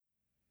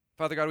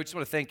Father God, we just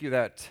want to thank you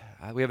that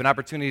we have an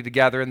opportunity to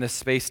gather in this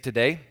space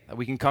today.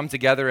 We can come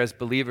together as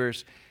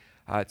believers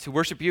to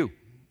worship you.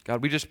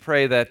 God, we just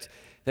pray that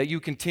you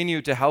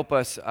continue to help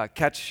us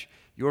catch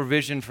your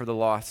vision for the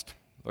lost,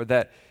 or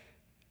that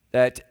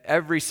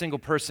every single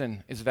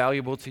person is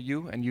valuable to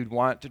you and you'd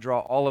want to draw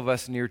all of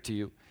us near to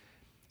you.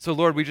 So,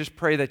 Lord, we just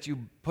pray that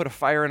you put a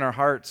fire in our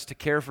hearts to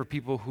care for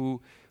people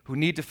who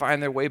need to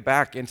find their way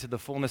back into the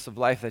fullness of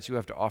life that you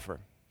have to offer.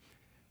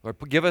 Lord,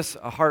 give us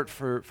a heart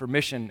for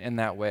mission in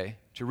that way,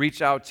 to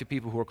reach out to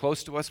people who are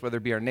close to us, whether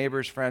it be our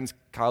neighbors, friends,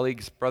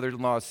 colleagues,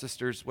 brothers-in-law,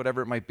 sisters,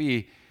 whatever it might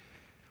be,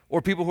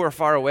 or people who are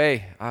far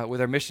away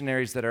with our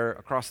missionaries that are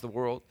across the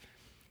world.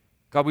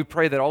 God, we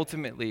pray that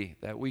ultimately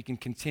that we can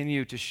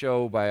continue to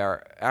show by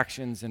our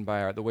actions and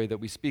by the way that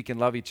we speak and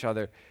love each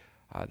other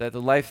that the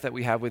life that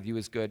we have with you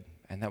is good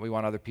and that we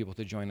want other people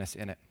to join us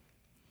in it.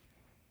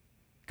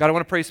 God, I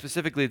want to pray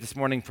specifically this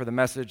morning for the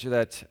message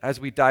that as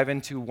we dive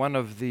into one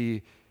of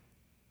the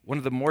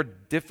more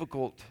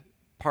difficult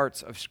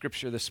parts of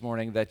Scripture this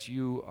morning, that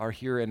you are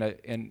here in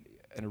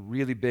a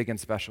really big and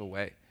special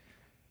way.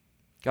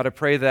 God, I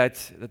pray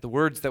that the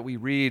words that we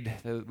read,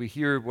 that we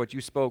hear what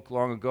you spoke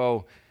long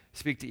ago,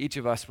 speak to each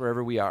of us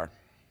wherever we are.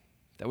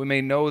 That we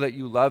may know that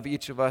you love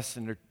each of us,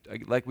 and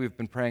like we've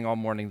been praying all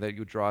morning, that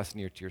you draw us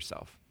near to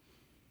yourself.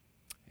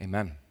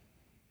 Amen.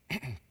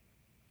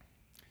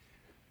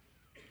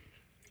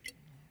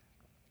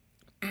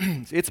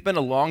 It's been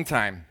a long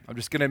time. I'm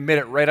just going to admit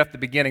it right off the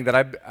beginning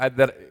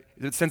that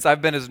since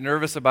I've been as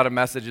nervous about a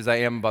message as I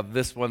am about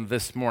this one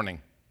this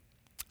morning.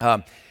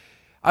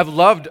 I've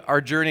loved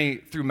our journey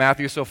through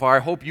Matthew so far. I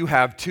hope you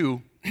have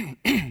too.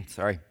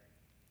 Sorry.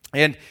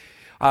 And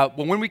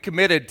when we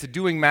committed to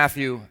doing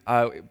Matthew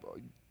at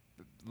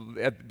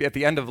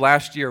the end of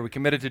last year, we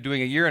committed to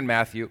doing a year in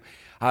Matthew.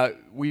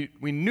 We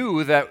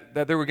knew that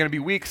there were going to be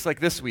weeks like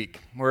this week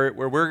where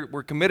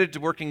we're committed to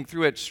working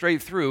through it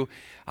straight through.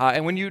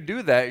 And when you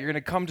do that, you're going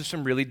to come to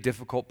some really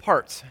difficult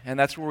parts. And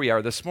that's where we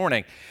are this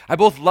morning. I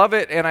both love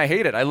it and I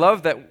hate it. I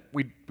love that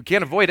we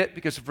can't avoid it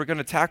because if we're going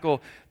to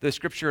tackle the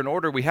Scripture in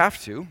order, we have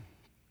to.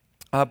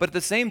 But at the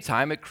same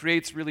time, it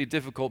creates really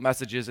difficult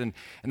messages, and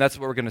that's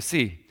what we're going to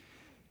see.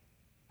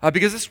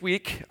 Because this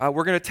week,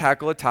 we're going to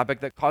tackle a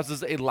topic that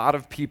causes a lot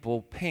of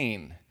people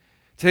pain.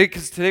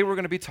 Today we're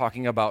going to be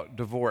talking about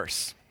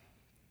divorce.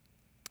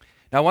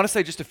 Now, I want to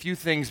say just a few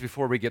things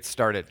before we get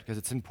started, because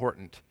it's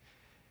important.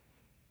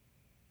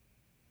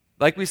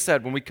 Like we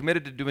said, when we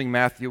committed to doing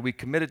Matthew, we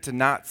committed to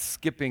not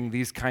skipping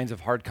these kinds of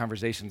hard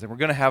conversations, and we're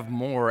going to have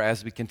more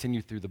as we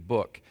continue through the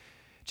book.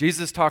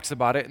 Jesus talks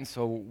about it, and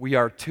so we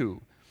are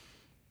too.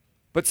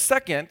 But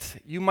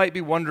second, you might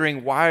be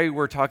wondering why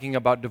we're talking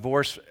about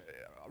divorce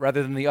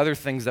rather than the other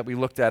things that we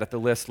looked at the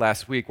list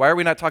last week. Why are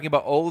we not talking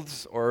about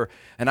oaths or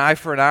an eye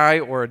for an eye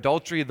or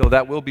adultery, though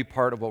that will be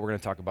part of what we're going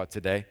to talk about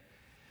today?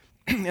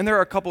 And there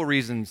are a couple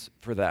reasons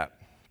for that.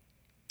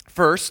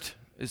 First,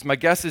 my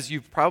guess is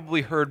you've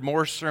probably heard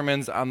more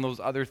sermons on those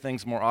other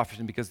things more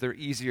often because they're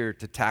easier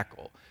to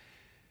tackle.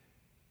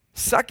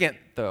 Second,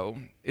 though,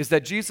 is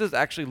that Jesus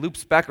actually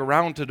loops back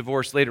around to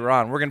divorce later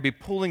on. We're going to be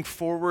pulling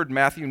forward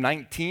Matthew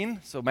 19.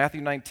 So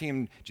Matthew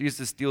 19,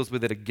 Jesus deals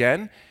with it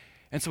again.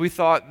 And so we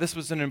thought this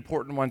was an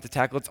important one to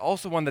tackle. It's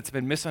also one that's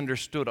been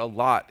misunderstood a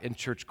lot in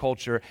church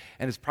culture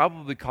and has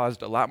probably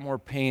caused a lot more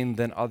pain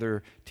than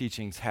other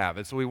teachings have.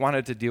 And so we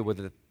wanted to deal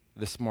with it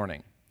this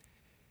morning.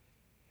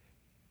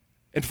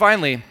 And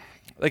finally,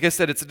 like I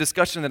said, it's a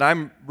discussion that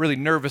I'm really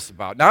nervous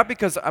about. Not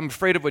because I'm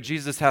afraid of what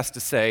Jesus has to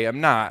say, I'm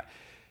not,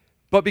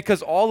 but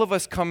because all of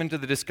us come into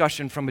the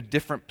discussion from a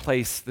different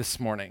place this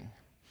morning.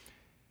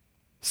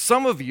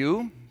 Some of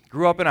you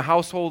grew up in a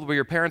household where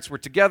your parents were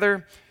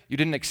together. You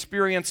didn't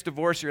experience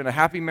divorce, you're in a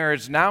happy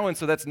marriage now, and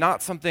so that's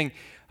not something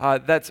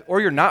or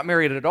you're not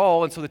married at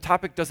all, and so the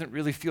topic doesn't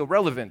really feel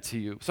relevant to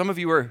you. Some of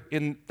you are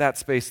in that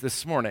space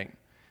this morning.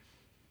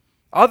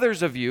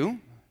 Others of you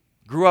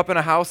grew up in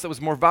a house that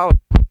was more volatile,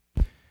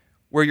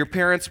 where your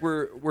parents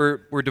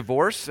were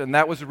divorced, and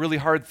that was a really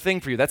hard thing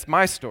for you. That's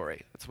my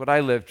story. That's what I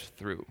lived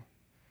through.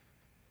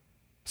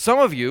 Some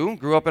of you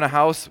grew up in a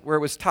house where it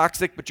was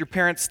toxic, but your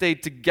parents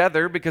stayed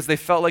together because they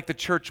felt like the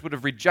church would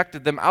have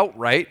rejected them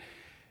outright.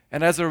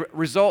 And as a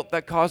result,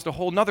 that caused a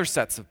whole nother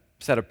set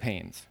of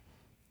pains.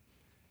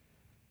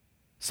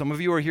 Some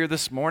of you are here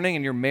this morning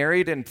and you're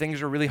married and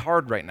things are really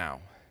hard right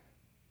now.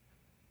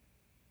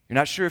 You're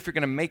not sure if you're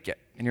going to make it,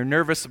 and you're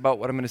nervous about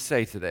what I'm going to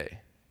say today.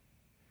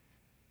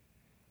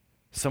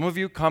 Some of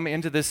you come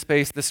into this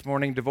space this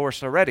morning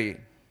divorced already.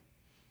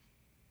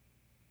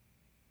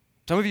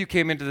 Some of you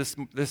came into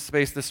this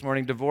space this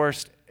morning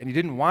divorced and you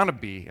didn't want to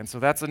be, and so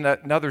that's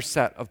another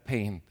set of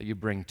pain that you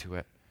bring to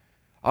it.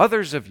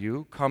 Others of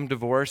you come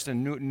divorced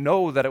and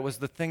know that it was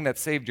the thing that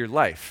saved your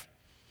life.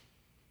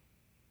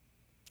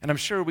 And I'm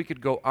sure we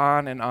could go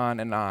on and on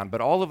and on,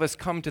 but all of us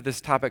come to this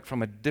topic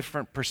from a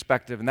different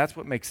perspective, and that's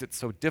what makes it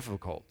so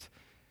difficult.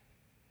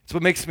 It's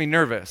what makes me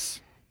nervous,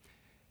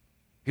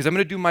 because I'm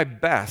going to do my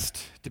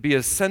best to be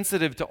as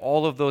sensitive to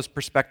all of those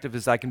perspectives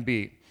as I can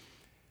be.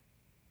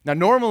 Now,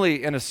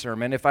 normally in a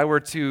sermon, if I were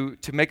to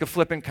make a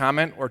flippant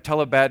comment or tell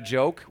a bad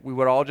joke, we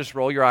would all just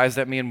roll your eyes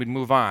at me and we'd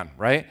move on,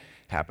 right?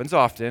 Happens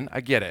often. I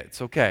get it.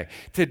 It's okay.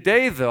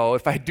 Today, though,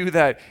 if I do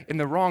that in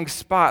the wrong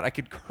spot, I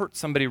could hurt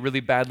somebody really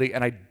badly,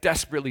 and I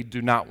desperately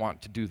do not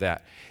want to do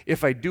that.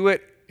 If I do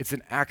it, it's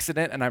an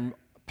accident, and I'm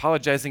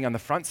apologizing on the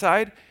front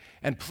side,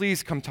 and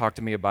please come talk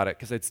to me about it,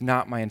 because it's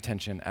not my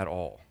intention at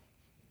all.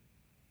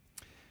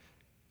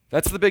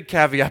 That's the big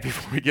caveat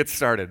before we get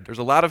started. There's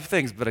a lot of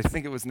things, but I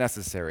think it was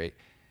necessary.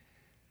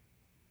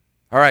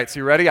 All right, so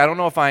you ready? I don't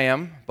know if I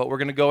am, but we're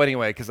going to go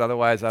anyway, because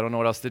otherwise I don't know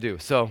what else to do.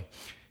 So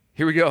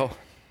here we go.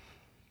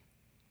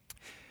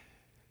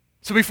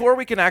 So before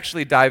we can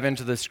actually dive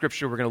into the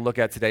scripture we're going to look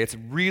at today, it's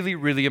really,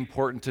 really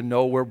important to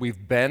know where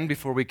we've been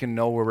before we can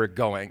know where we're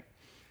going.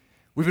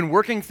 We've been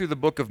working through the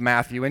book of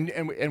Matthew,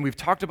 and we've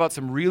talked about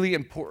some really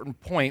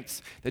important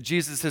points that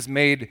Jesus has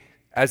made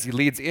as he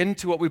leads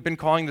into what we've been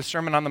calling the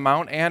Sermon on the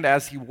Mount and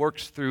as he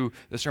works through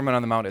the Sermon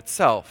on the Mount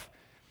itself.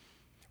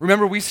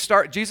 Remember,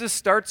 Jesus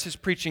starts his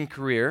preaching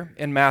career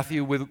in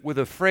Matthew with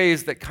a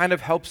phrase that kind of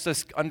helps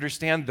us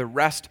understand the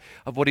rest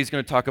of what he's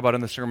going to talk about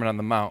in the Sermon on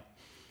the Mount.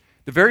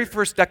 The very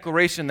first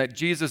declaration that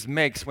Jesus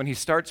makes when he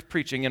starts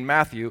preaching in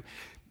Matthew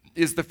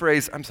is the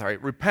phrase,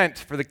 repent,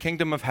 for the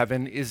kingdom of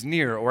heaven is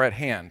near or at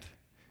hand.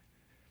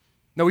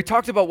 Now, we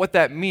talked about what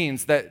that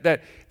means,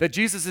 that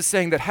Jesus is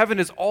saying that heaven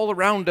is all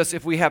around us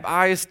if we have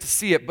eyes to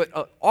see it,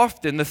 but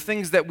often the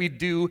things that we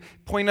do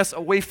point us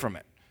away from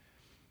it.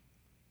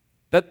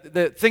 That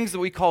the things that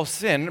we call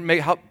sin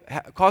may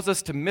cause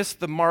us to miss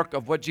the mark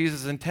of what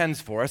Jesus intends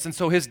for us. And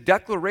so his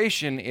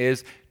declaration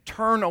is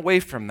turn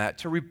away from that.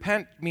 To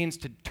repent means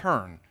to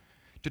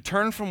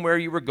turn from where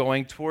you were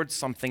going towards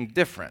something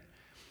different.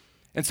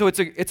 And so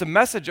it's a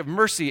message of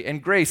mercy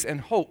and grace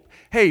and hope.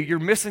 Hey, you're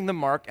missing the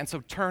mark, and so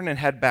turn and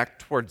head back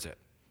towards it.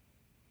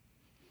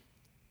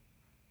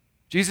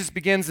 Jesus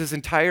begins his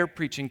entire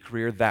preaching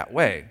career that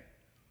way.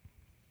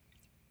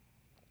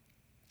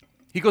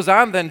 He goes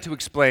on then to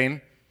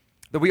explain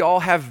that we all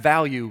have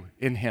value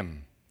in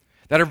him,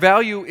 that our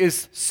value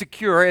is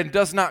secure and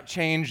does not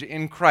change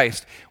in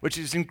Christ, which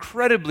is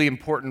incredibly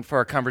important for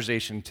our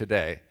conversation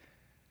today.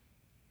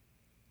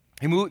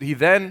 He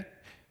then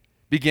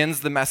begins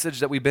the message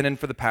that we've been in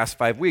for the past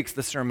 5 weeks,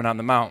 the Sermon on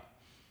the Mount.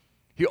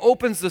 He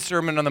opens the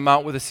Sermon on the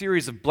Mount with a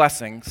series of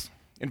blessings,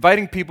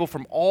 inviting people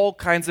from all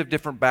kinds of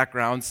different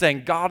backgrounds,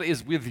 saying, God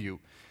is with you.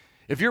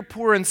 If you're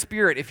poor in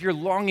spirit, if you're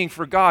longing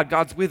for God,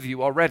 God's with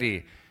you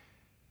already.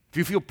 If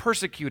you feel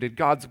persecuted,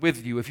 God's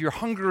with you. If you're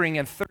hungering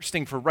and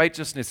thirsting for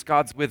righteousness,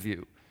 God's with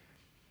you.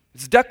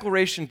 It's a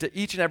declaration to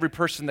each and every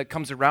person that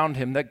comes around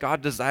him that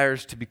God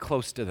desires to be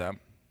close to them.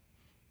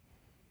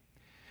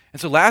 And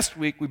so last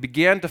week, we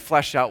began to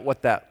flesh out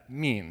what that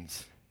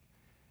means.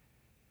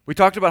 We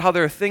talked about how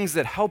there are things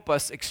that help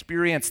us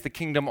experience the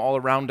kingdom all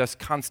around us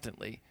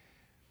constantly.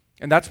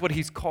 And that's what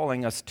he's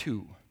calling us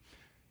to.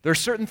 There are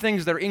certain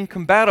things that are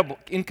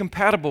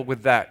incompatible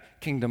with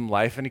that kingdom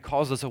life, and he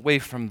calls us away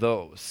from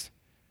those.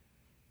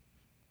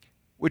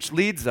 Which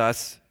leads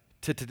us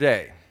to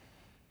today,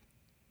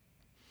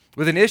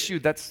 with an issue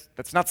that's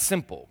not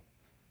simple.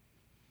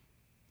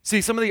 See,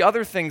 some of the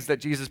other things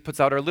that Jesus puts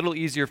out are a little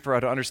easier for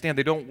us to understand.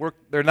 They don't work,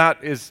 they're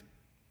not as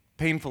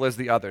painful as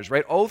the others,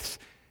 right? Oaths,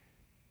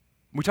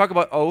 when we talk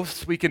about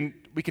oaths, we can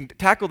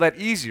tackle that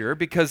easier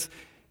because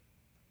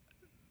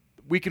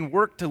we can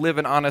work to live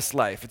an honest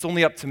life. It's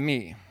only up to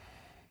me.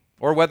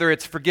 Or whether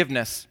it's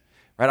forgiveness,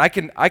 right?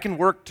 I can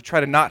work to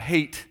try to not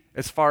hate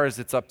as far as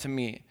it's up to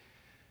me.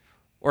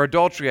 Or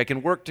adultery, I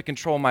can work to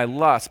control my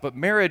lust, but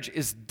marriage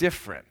is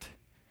different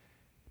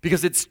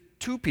because it's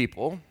two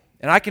people,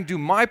 and I can do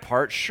my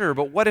part, sure,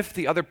 but what if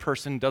the other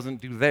person doesn't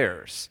do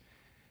theirs?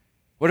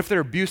 What if they're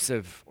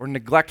abusive or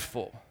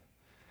neglectful?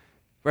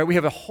 Right? We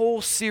have a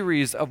whole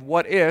series of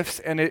what ifs,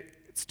 and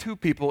it's two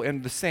people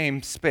in the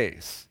same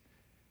space.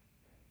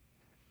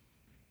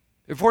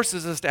 It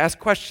forces us to ask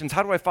questions.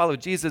 How do I follow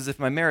Jesus if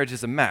my marriage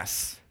is a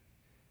mess?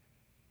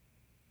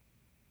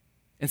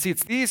 And see,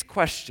 it's these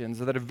questions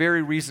that are the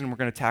very reason we're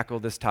going to tackle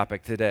this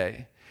topic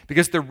today,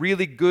 because they're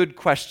really good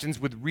questions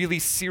with really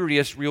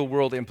serious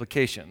real-world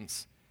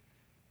implications.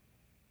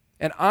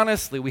 And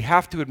honestly, we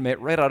have to admit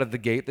right out of the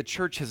gate, the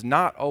church has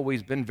not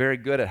always been very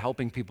good at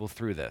helping people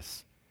through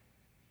this.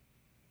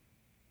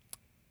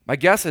 My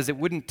guess is it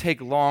wouldn't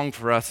take long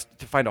for us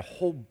to find a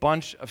whole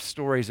bunch of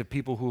stories of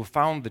people who have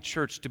found the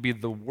church to be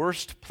the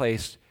worst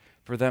place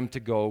for them to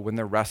go when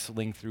they're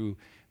wrestling through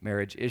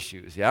marriage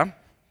issues, yeah?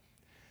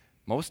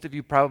 Most of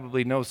you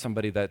probably know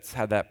somebody that's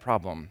had that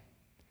problem.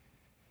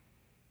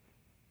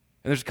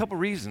 And there's a couple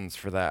reasons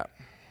for that.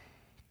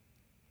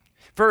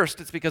 First,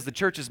 it's because the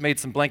church has made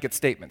some blanket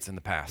statements in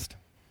the past.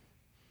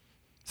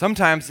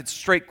 Sometimes it's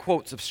straight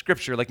quotes of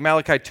Scripture, like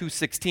Malachi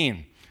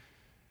 2:16.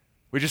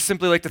 We just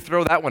simply like to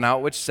throw that one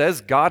out, which says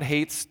God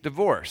hates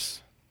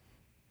divorce.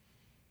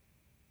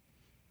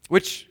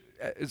 Which,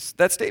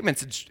 that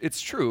statement,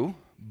 it's true,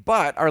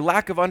 but our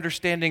lack of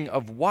understanding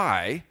of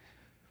why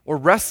or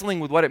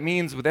wrestling with what it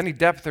means with any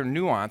depth or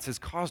nuance has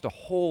caused a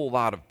whole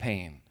lot of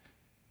pain.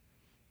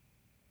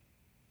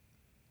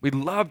 We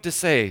love to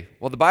say,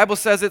 well, the Bible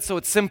says it, so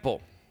it's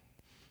simple.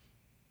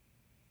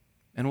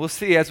 And we'll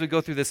see as we go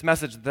through this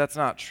message that that's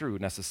not true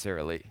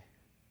necessarily.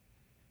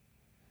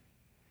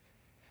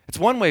 It's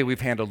one way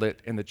we've handled it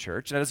in the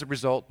church, and as a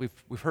result,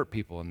 we've hurt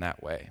people in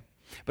that way.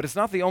 But it's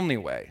not the only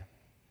way.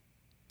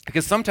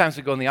 Because sometimes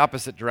we go in the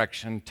opposite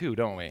direction too,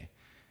 don't we?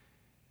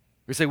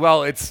 We say,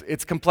 well,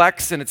 it's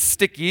complex and it's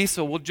sticky,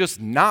 so we'll just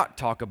not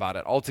talk about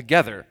it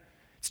altogether.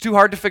 It's too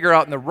hard to figure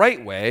out in the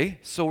right way,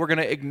 so we're going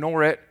to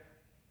ignore it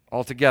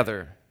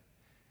altogether.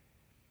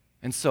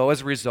 And so,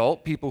 as a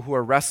result, people who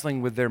are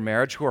wrestling with their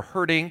marriage, who are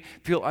hurting,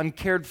 feel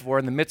uncared for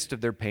in the midst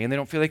of their pain. They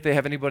don't feel like they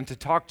have anyone to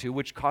talk to,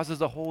 which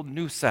causes a whole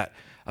new set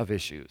of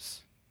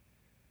issues.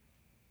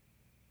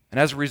 And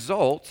as a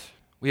result,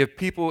 we have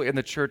people in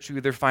the church who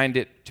either find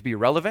it to be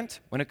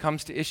irrelevant when it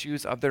comes to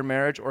issues of their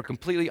marriage, or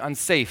completely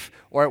unsafe,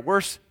 or at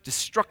worst,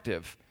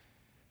 destructive.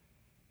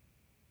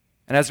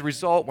 And as a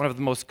result, one of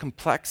the most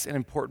complex and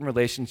important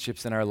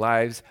relationships in our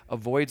lives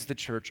avoids the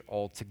church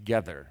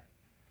altogether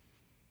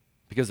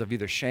because of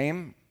either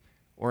shame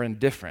or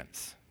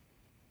indifference.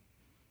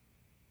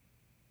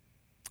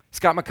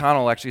 Scott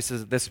McConnell actually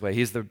says it this way.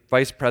 He's the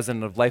vice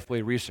president of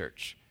Lifeway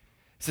Research.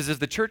 He says, if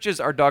the churches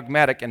are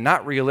dogmatic and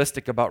not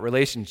realistic about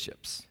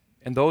relationships,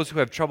 and those who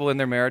have trouble in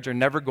their marriage are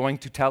never going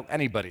to tell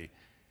anybody.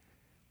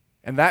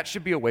 And that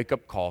should be a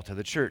wake-up call to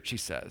the church, he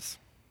says.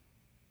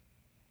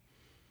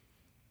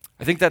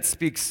 I think that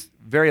speaks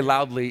very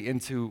loudly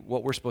into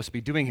what we're supposed to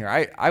be doing here.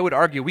 I would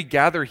argue we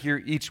gather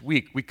here each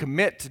week. We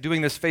commit to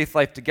doing this faith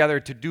life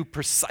together to do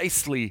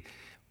precisely,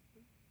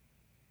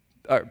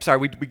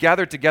 we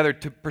gather together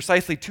to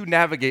precisely to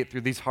navigate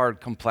through these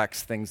hard,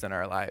 complex things in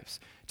our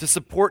lives, to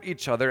support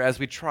each other as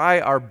we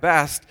try our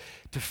best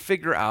to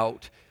figure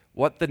out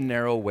what the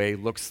narrow way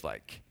looks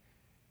like,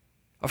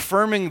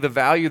 affirming the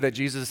value that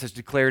Jesus has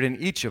declared in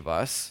each of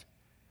us,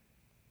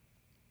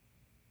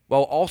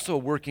 while also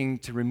working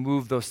to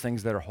remove those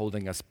things that are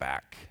holding us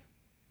back.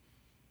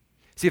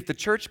 See, if the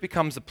church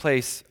becomes a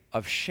place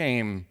of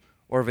shame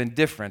or of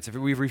indifference, if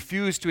we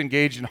refuse to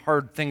engage in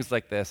hard things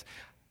like this,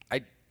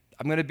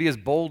 I'm going to be as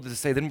bold as to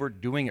say, then we're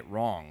doing it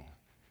wrong.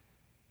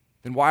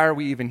 Then why are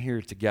we even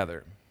here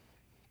together?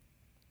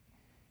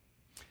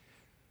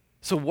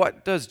 So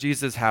what does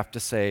Jesus have to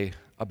say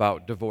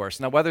about divorce?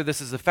 Now, whether this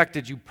has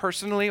affected you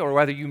personally or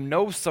whether you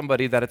know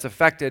somebody that it's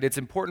affected, it's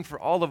important for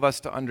all of us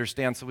to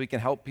understand so we can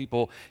help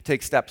people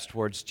take steps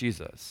towards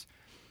Jesus.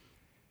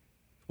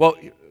 Well,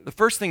 the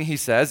first thing he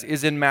says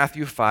is in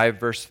Matthew 5,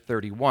 verse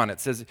 31. It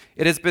says,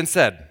 "It has been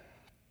said,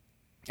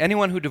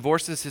 anyone who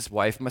divorces his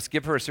wife must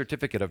give her a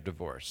certificate of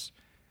divorce.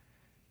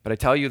 But I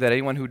tell you that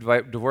anyone who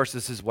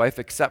divorces his wife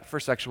except for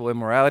sexual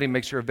immorality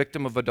makes her a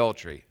victim of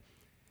adultery.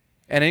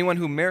 And anyone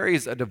who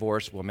marries a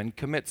divorced woman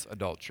commits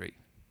adultery."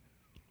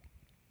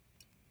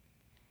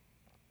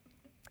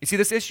 You see,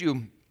 this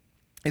issue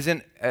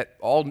isn't at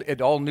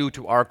all new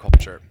to our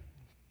culture.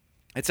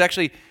 It's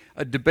actually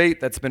a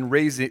debate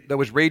that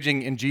was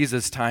raging in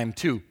Jesus' time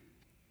too.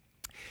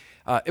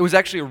 It was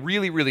actually a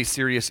really, really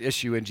serious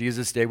issue in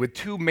Jesus' day with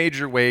two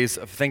major ways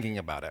of thinking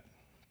about it.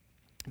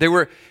 There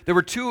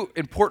were two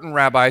important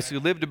rabbis who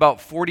lived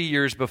about 40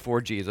 years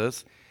before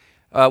Jesus.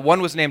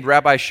 One was named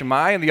Rabbi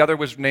Shammai, and the other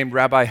was named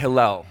Rabbi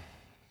Hillel.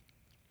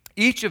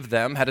 Each of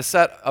them had a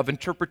set of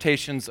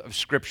interpretations of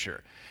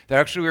Scripture that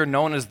actually are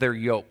known as their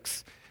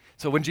yokes.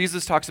 So when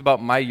Jesus talks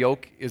about my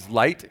yoke is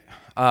light,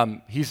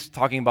 he's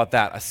talking about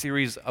that, a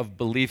series of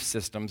belief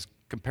systems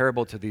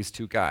comparable to these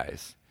two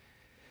guys.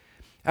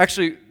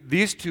 Actually,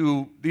 these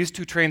two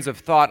trains of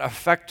thought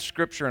affect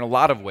Scripture in a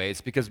lot of ways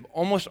because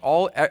almost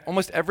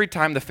every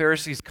time the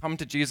Pharisees come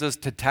to Jesus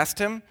to test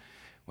him,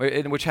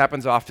 which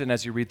happens often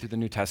as you read through the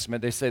New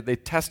Testament, they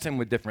test him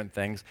with different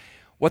things.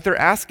 What they're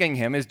asking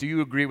him is, do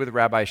you agree with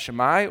Rabbi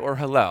Shammai or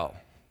Hillel?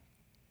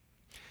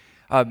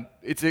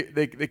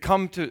 They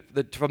come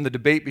from the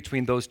debate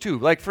between those two.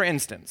 Like, for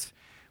instance,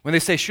 when they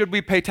say, should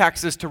we pay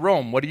taxes to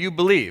Rome? What do you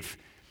believe?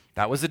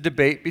 That was a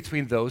debate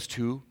between those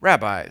two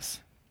rabbis.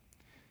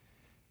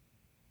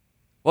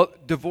 Well,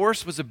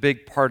 divorce was a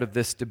big part of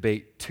this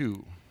debate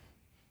too.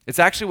 It's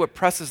actually what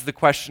presses the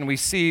question we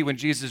see when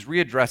Jesus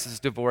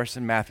readdresses divorce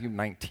in Matthew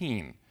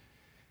 19.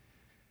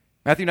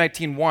 Matthew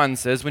 19:1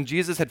 says, when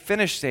Jesus had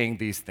finished saying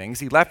these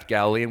things, he left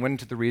Galilee and went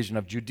into the region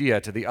of Judea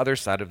to the other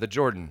side of the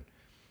Jordan.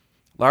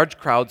 Large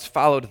crowds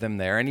followed them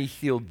there, and he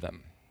healed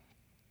them.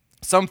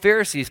 Some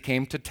Pharisees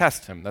came to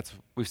test him.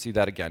 We see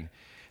that again.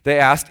 They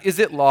asked, is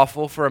it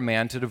lawful for a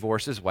man to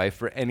divorce his wife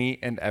for any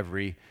and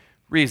every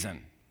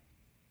reason?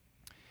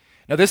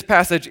 Now, this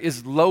passage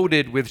is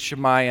loaded with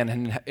Shammai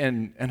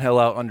and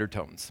Hillel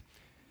undertones.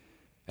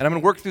 And I'm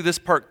going to work through this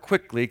part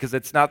quickly because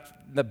it's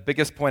not the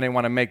biggest point I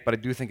want to make, but I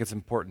do think it's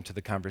important to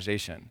the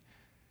conversation.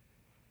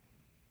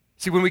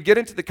 See, when we get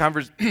into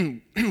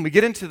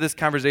this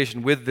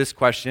conversation with this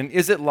question,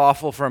 is it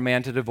lawful for a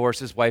man to divorce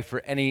his wife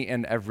for any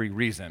and every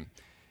reason?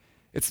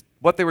 It's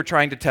what they were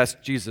trying to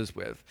test Jesus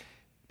with.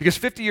 Because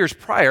 50 years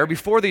prior,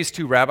 before these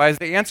two rabbis,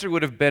 the answer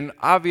would have been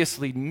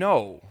obviously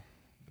no.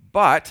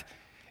 But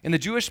In the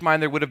Jewish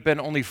mind, there would have been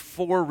only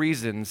 4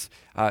 reasons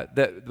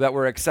that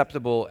were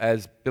acceptable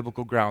as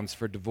biblical grounds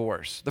for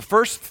divorce. The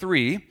first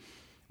 3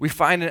 we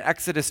find in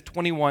Exodus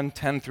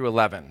 21:10 through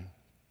 11.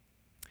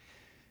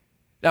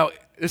 Now,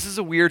 this is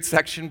a weird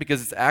section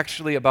because it's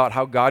actually about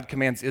how God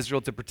commands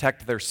Israel to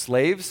protect their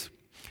slaves,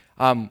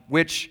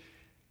 which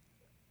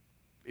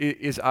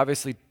is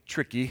obviously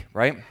tricky,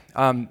 right?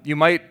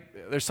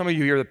 There's some of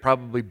you here that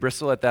probably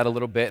bristle at that a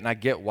little bit, and I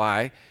get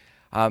why.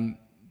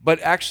 But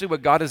actually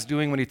what God is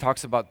doing when he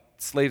talks about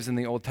slaves in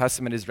the Old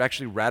Testament is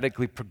actually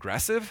radically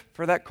progressive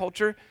for that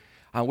culture,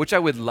 which I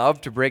would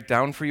love to break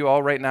down for you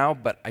all right now,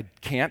 but I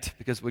can't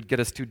because it would get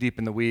us too deep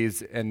in the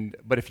weeds.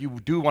 But if you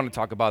do want to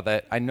talk about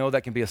that, I know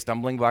that can be a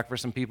stumbling block for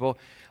some people.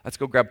 Let's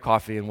go grab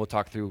coffee and we'll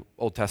talk through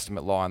Old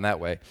Testament law in that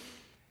way.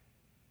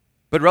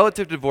 But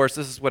relative to divorce,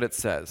 this is what it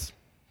says.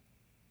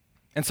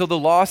 And so the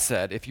law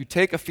said, if you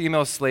take a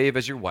female slave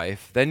as your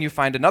wife, then you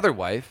find another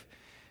wife,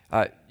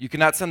 you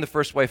cannot send the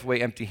first wife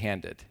away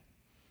empty-handed.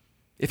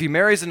 If he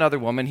marries another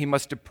woman, he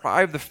must not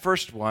deprive the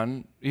first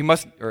one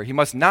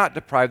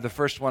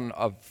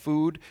of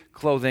food,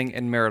 clothing,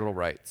 and marital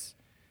rights.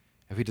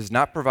 If he does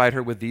not provide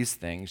her with these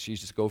things, she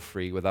should go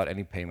free without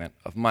any payment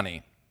of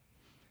money.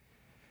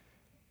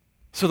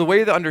 So the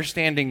way the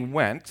understanding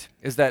went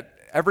is that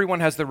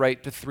everyone has the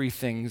right to 3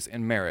 things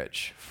in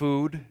marriage: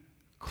 food,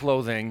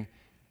 clothing,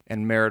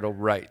 and marital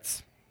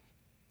rights.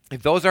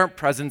 If those aren't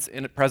present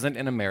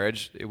in a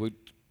marriage, it would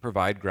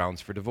provide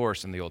grounds for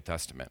divorce in the Old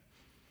Testament.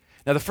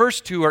 Now, the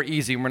first 2 are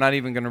easy, and we're not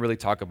even going to really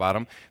talk about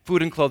them.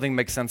 Food and clothing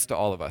make sense to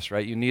all of us,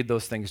 right? You need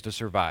those things to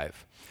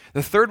survive.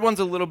 The third one's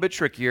a little bit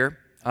trickier,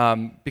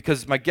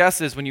 because my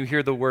guess is when you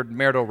hear the word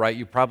marital right,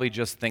 you probably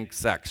just think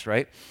sex,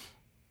 right?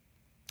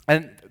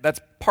 And that's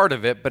part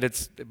of it, but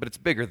it's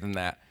bigger than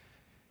that.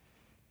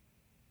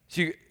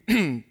 See,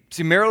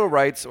 marital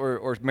rights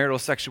or marital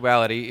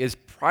sexuality is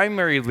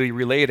primarily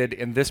related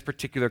in this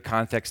particular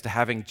context to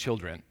having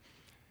children.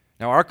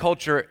 Now, our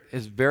culture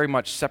has very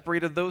much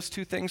separated those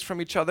 2 things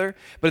from each other,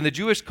 but in the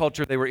Jewish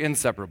culture, they were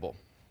inseparable.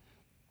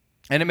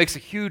 And it makes a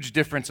huge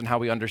difference in how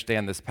we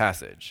understand this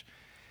passage.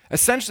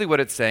 Essentially, what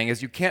it's saying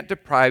is you can't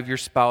deprive your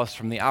spouse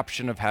from the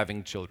option of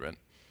having children.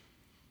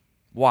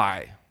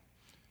 Why?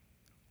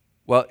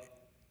 Well,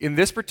 in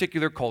this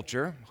particular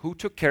culture, who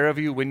took care of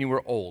you when you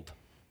were old?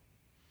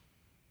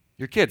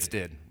 Your kids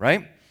did,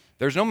 right?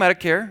 There's no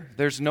Medicare,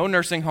 there's no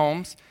nursing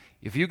homes.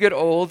 If you get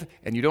old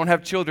and you don't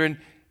have children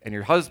and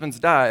your husband's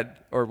died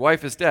or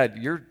wife is dead,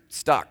 you're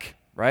stuck,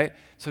 right?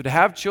 So to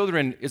have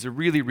children is a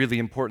really, really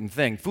important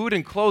thing. Food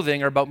and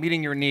clothing are about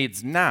meeting your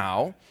needs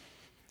now.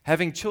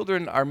 Having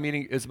children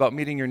is about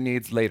meeting your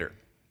needs later,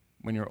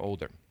 when you're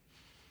older.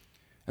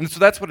 And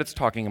so that's what it's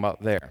talking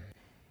about there.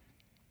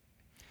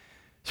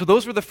 So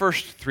those were the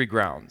first 3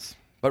 grounds.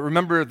 But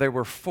remember, there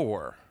were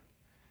 4.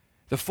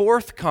 The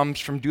 4th comes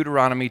from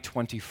Deuteronomy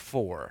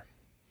 24,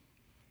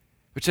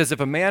 which says, if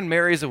a man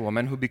marries a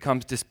woman who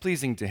becomes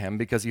displeasing to him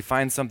because he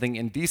finds something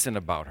indecent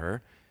about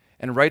her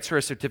and writes her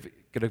a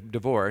certificate of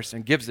divorce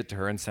and gives it to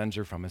her and sends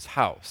her from his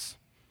house.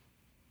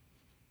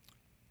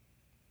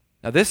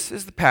 Now, this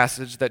is the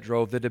passage that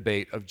drove the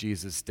debate of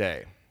Jesus'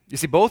 day. You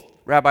see, both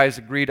rabbis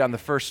agreed on the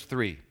first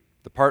 3,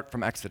 the part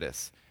from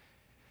Exodus,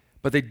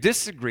 but they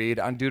disagreed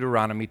on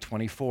Deuteronomy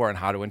 24 and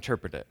how to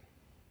interpret it.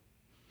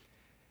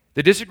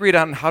 They disagreed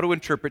on how to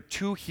interpret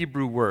 2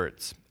 Hebrew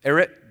words.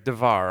 Eret,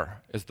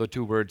 devar is the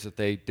 2 words that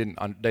they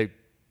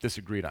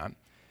disagreed on.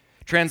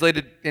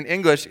 Translated in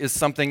English is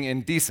something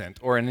indecent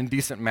or an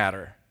indecent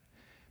matter.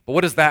 But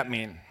what does that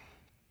mean?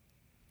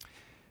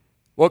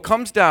 Well, it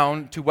comes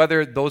down to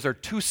whether those are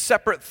 2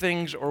 separate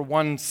things or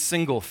one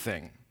single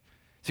thing.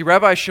 See,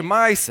 Rabbi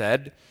Shammai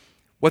said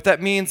what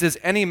that means is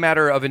any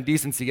matter of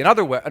indecency. In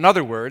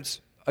other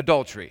words,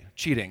 adultery,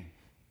 cheating.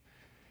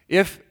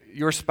 If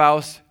your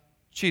spouse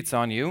cheats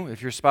on you,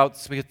 if your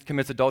spouse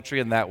commits adultery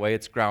in that way,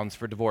 it's grounds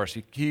for divorce.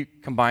 He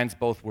combines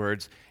both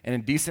words. An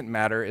indecent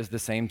matter is the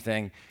same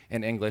thing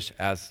in English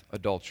as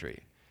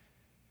adultery.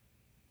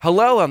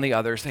 Hillel, on the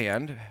other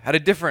hand, had a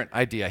different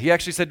idea. He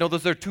actually said, no,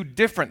 those are 2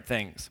 different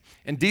things.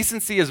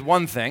 Indecency is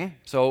one thing,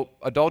 so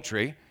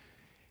adultery.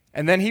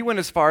 And then he went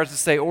as far as to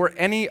say, or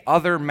any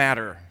other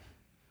matter,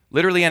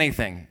 literally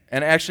anything.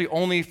 And actually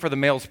only for the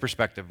male's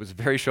perspective. It was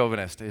very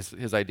chauvinist,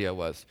 his idea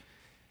was.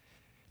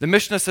 The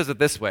Mishnah says it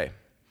this way.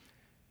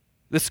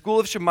 The school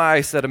of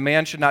Shammai said a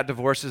man should not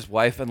divorce his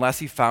wife unless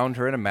he found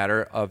her in a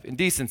matter of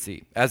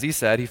indecency. As he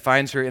said, he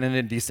finds her in an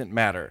indecent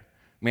manner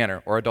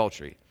or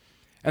adultery.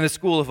 And the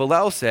school of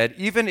Hillel said,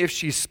 even if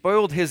she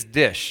spoiled his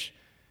dish,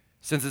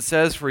 since it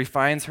says, for he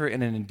finds her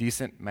in an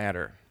indecent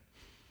manner.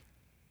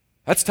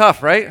 That's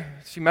tough, right?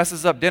 She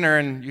messes up dinner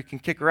and you can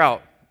kick her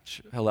out,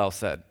 Hillel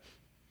said.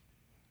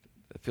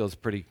 It feels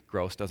pretty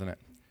gross, doesn't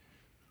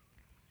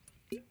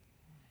it?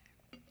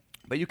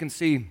 But you can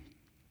see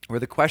where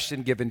the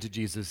question given to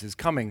Jesus is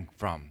coming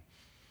from.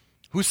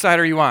 Whose side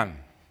are you on?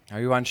 Are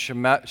you on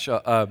Shammai's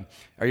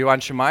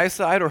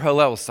side or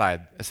Hillel's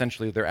side?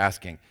 Essentially, they're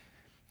asking.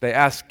 They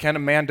ask, can a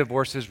man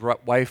divorce his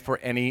wife for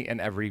any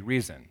and every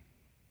reason?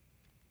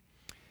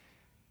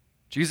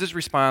 Jesus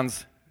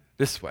responds,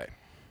 this way.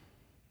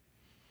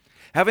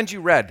 "Haven't you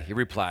read," he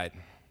replied,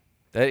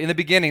 "that in the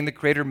beginning the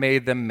Creator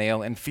made them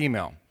male and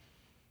female,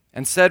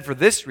 and said, 'For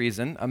this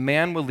reason a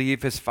man will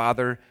leave his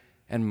father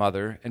and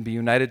mother and be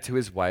united to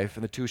his wife,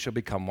 and the two shall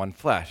become one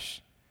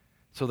flesh.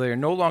 So they are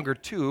no longer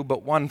two,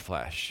 but one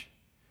flesh.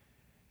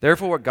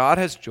 Therefore what God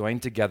has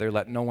joined together,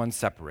 let no one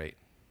separate.'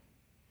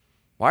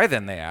 Why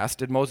then," they asked,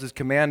 "did Moses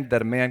command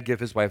that a man give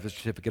his wife a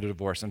certificate of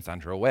divorce and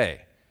send her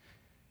away?"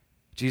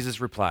 Jesus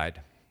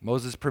replied,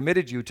 "Moses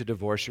permitted you to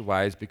divorce your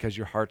wives because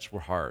your hearts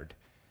were hard,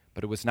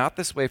 but it was not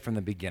this way from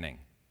the beginning.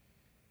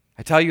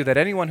 I tell you that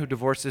anyone who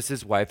divorces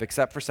his wife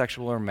except for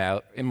sexual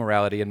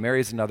immorality and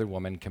marries another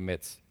woman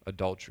commits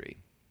adultery."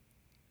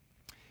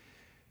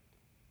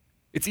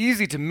 It's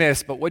easy to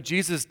miss, but what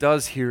Jesus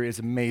does here is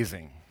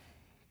amazing.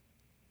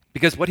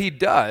 Because what he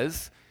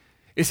does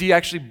is he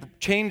actually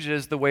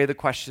changes the way the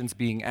question's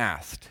being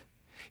asked.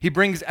 He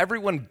brings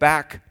everyone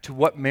back to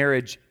what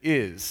marriage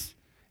is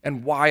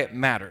and why it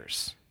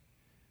matters.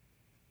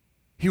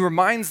 He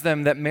reminds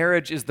them that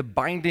marriage is the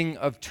binding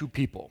of two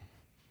people.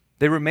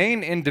 They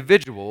remain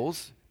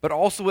individuals, but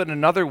also in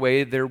another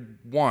way, they're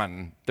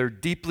one. They're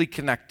deeply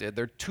connected.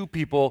 They're two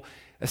people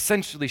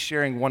essentially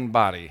sharing one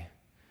body.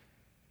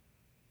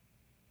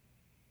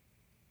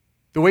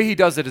 The way he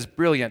does it is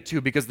brilliant,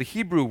 too, because the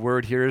Hebrew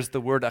word here is the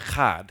word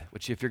echad,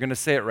 which if you're going to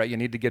say it right, you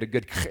need to get a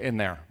good k in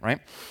there, right?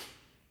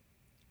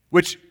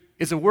 Which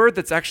is a word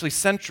that's actually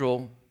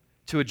central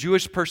to a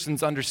Jewish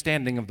person's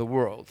understanding of the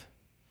world.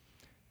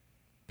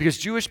 Because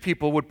Jewish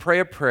people would pray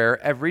a prayer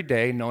every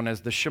day known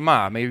as the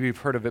Shema. Maybe you've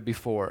heard of it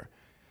before.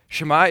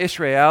 Shema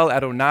Israel,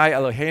 Adonai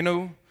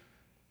Eloheinu,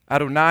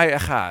 Adonai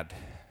Echad.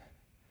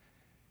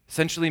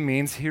 Essentially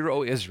means, "Hear,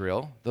 O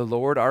Israel, the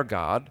Lord our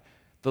God,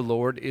 the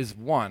Lord is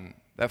one."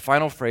 That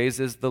final phrase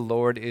is, "The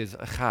Lord is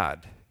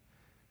Echad."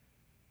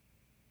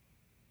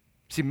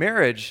 See,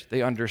 marriage,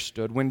 they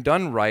understood, when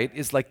done right,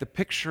 is like the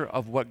picture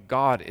of what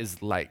God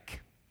is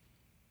like.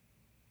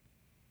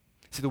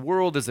 See, the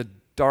world is a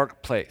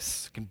dark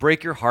place. It can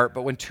break your heart,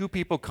 but when two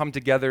people come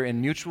together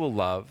in mutual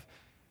love,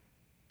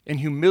 in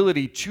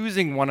humility,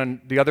 choosing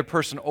the other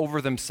person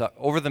over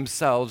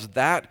themselves,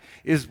 that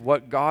is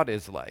what God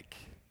is like.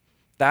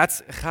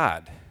 That's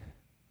Echad.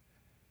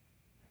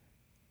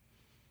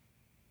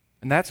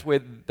 And that's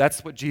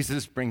what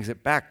Jesus brings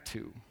it back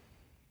to.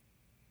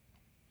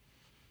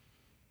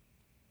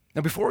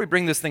 Now, before we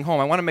bring this thing home,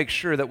 I want to make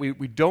sure that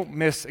we don't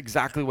miss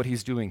exactly what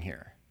he's doing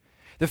here.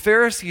 The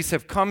Pharisees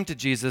have come to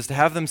Jesus to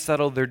have them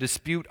settle their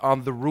dispute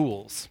on the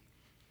rules.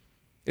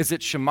 Is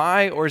it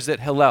Shammai or is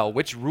it Hillel?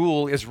 Which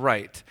rule is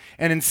right?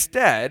 And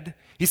instead,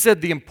 he said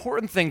the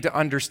important thing to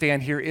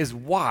understand here is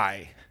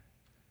why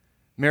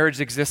marriage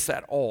exists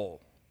at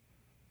all.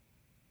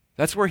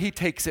 That's where he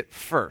takes it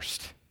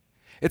first.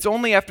 It's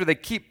only after they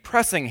keep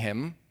pressing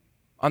him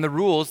on the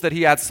rules that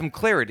he adds some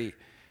clarity.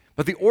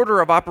 But the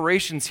order of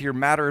operations here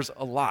matters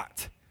a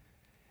lot.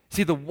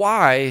 See, the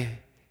why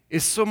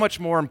is so much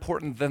more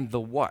important than the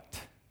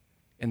what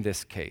in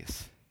this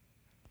case.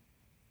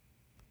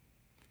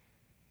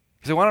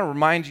 Because I want to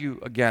remind you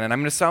again, and I'm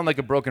going to sound like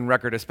a broken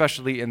record,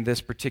 especially in this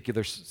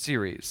particular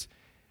series,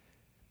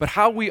 but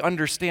how we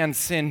understand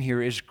sin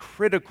here is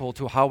critical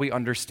to how we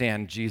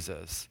understand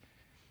Jesus.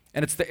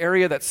 And it's the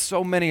area that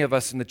so many of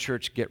us in the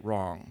church get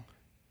wrong.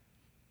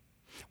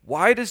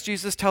 Why does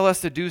Jesus tell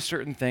us to do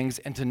certain things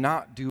and to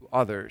not do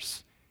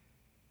others?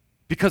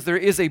 Because there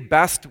is a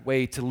best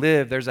way to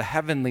live, there's a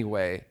heavenly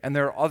way, and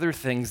there are other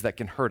things that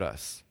can hurt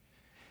us.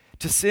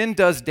 To sin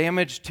does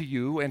damage to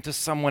you and to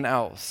someone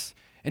else,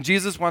 and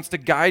Jesus wants to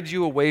guide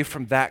you away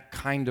from that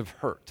kind of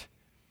hurt.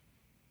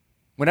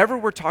 Whenever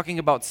we're talking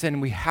about sin,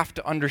 we have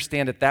to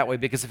understand it that way,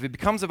 because if it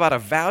becomes about a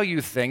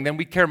value thing, then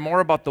we care more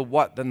about the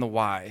what than the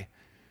why.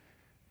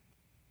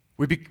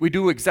 We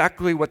do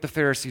exactly what the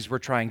Pharisees were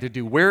trying to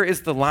do. Where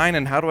is the line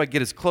and how do I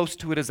get as close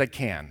to it as I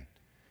can?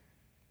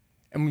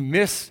 And we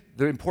miss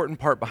the important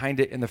part behind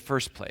it in the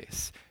first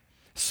place.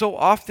 So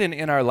often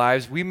in our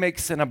lives, we make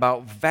sin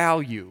about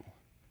value.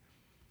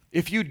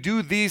 If you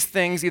do these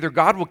things, either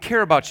God will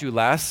care about you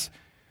less,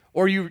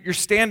 or you're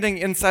standing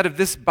inside of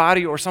this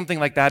body or something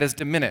like that is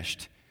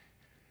diminished.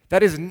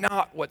 That is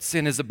not what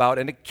sin is about,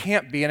 and it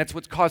can't be, and it's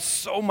what's caused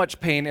so much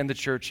pain in the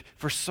church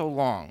for so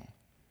long.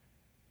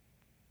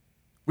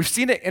 We've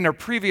seen it in our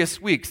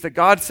previous weeks that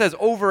God says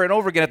over and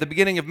over again at the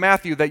beginning of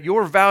Matthew that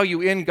your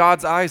value in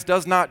God's eyes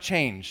does not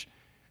change.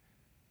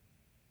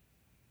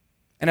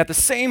 And at the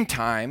same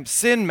time,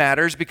 sin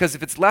matters because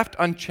if it's left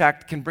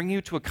unchecked, can bring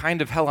you to a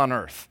kind of hell on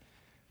earth.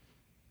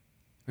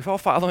 We're all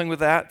following with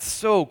that?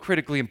 So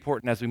critically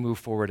important as we move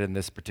forward in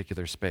this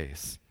particular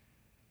space.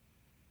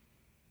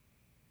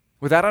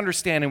 With that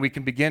understanding, we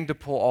can begin to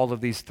pull all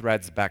of these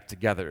threads back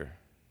together.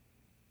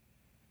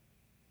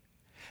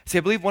 See,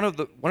 I believe one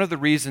of the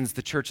reasons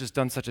the church has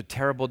done such a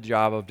terrible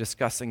job of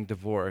discussing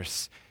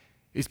divorce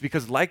is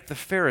because, like the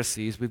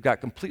Pharisees, we've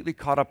got completely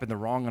caught up in the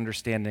wrong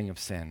understanding of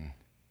sin.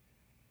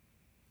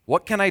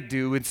 What can I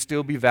do and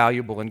still be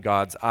valuable in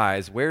God's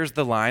eyes? Where's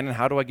the line, and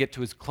how do I get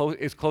to as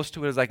close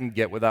to it as I can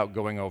get without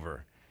going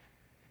over?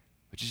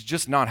 Which is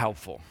just not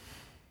helpful.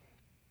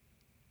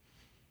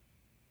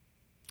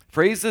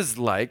 Phrases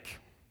like,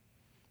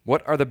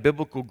 "What are the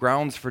biblical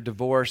grounds for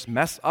divorce?"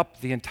 mess up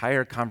the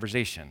entire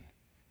conversation.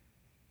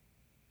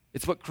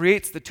 It's what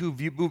creates the two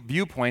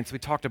viewpoints we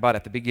talked about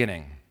at the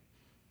beginning.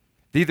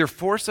 They either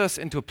force us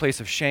into a place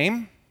of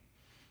shame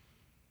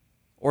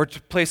or to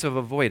a place of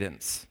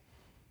avoidance.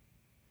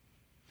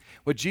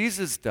 What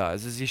Jesus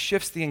does is he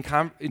shifts the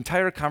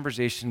entire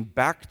conversation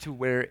back to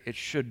where it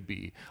should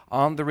be,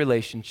 on the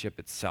relationship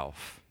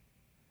itself.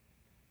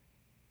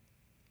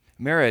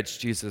 Marriage,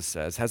 Jesus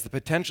says, has the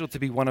potential to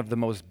be one of the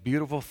most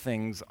beautiful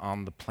things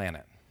on the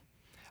planet,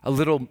 a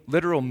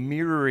literal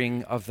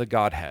mirroring of the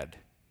Godhead.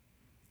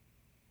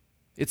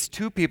 It's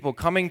two people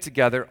coming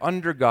together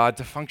under God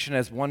to function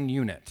as one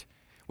unit,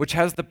 which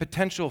has the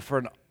potential for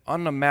an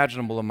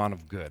unimaginable amount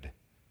of good.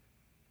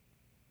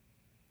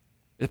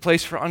 A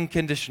place for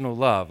unconditional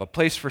love, a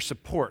place for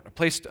support,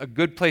 a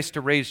good place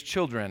to raise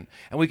children,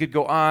 and we could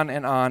go on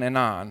and on and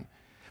on.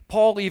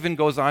 Paul even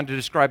goes on to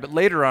describe it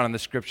later on in the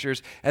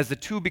scriptures as the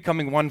two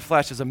becoming one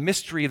flesh as a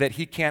mystery that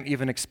he can't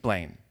even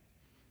explain.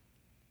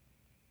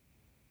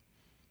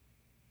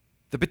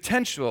 The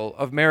potential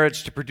of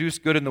marriage to produce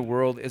good in the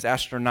world is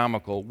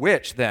astronomical,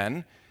 which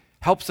then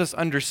helps us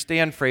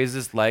understand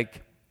phrases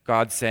like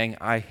God saying,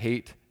 "I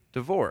hate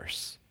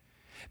divorce."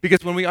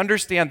 Because when we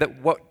understand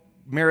that what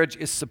marriage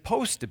is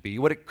supposed to be,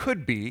 what it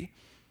could be,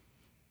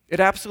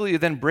 it absolutely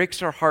then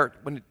breaks our heart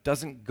when it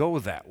doesn't go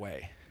that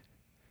way.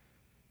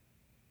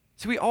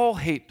 So we all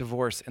hate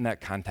divorce in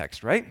that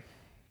context, right?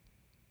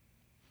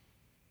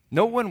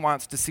 No one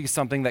wants to see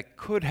something that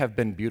could have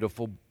been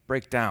beautiful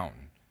break down.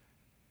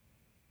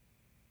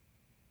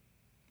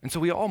 And so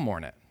we all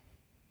mourn it.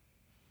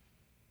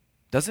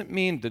 Doesn't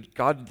mean that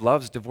God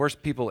loves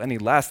divorced people any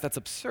less. That's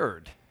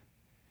absurd.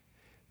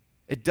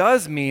 It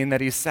does mean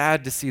that he's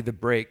sad to see the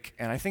break,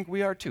 and I think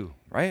we are too,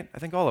 right? I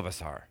think all of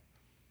us are.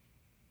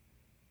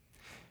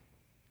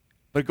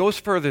 But it goes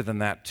further than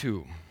that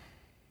too.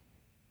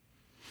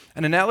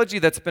 An analogy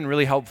that's been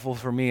really helpful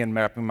for me in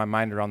wrapping my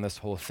mind around this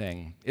whole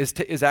thing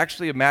is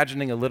actually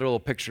imagining a literal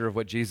picture of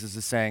what Jesus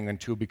is saying when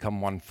two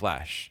become one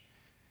flesh.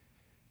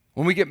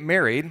 When we get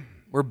married,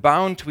 we're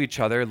bound to each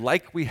other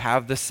like we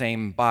have the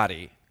same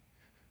body.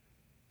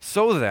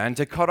 So then,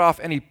 to cut off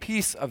any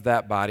piece of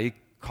that body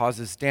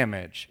causes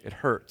damage. It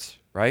hurts,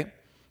 right?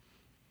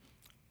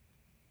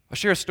 I'll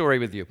share a story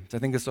with you. I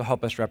think this will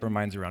help us wrap our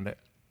minds around it.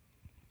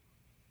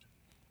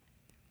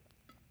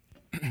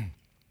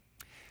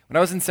 When I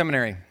was in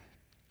seminary,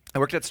 I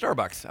worked at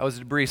Starbucks. I was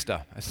a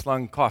barista. I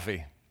slung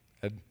coffee.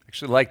 I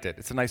actually liked it.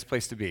 It's a nice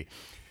place to be.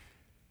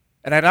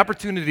 And I had an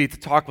opportunity to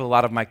talk with a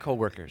lot of my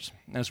coworkers.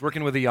 And I was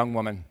working with a young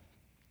woman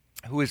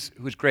who was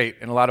great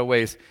in a lot of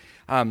ways.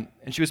 And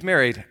she was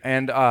married,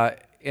 and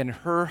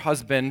her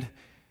husband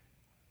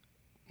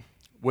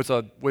was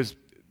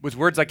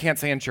words I can't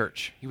say in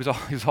church. He was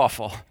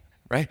awful,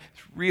 right?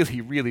 It's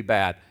really, really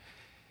bad.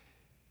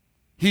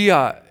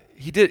 As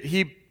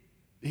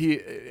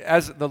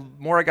the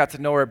more I got to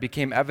know her, it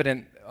became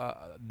evident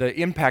the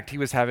impact he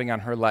was having on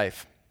her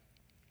life.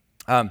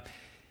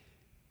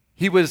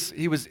 He was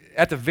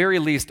at the very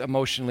least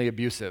emotionally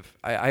abusive.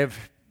 I have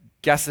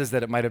guesses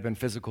that it might have been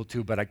physical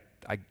too, but I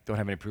don't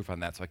have any proof on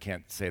that, so I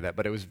can't say that.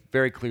 But it was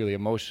very clearly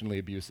emotionally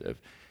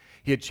abusive.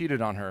 He had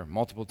cheated on her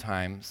multiple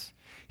times.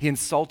 He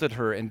insulted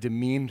her and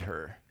demeaned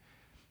her.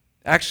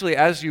 Actually,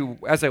 as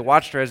I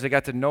watched her, as I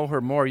got to know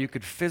her more, you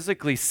could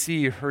physically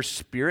see her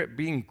spirit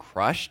being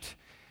crushed,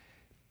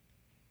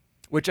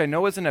 which I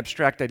know is an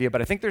abstract idea,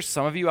 but I think there's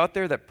some of you out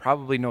there that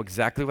probably know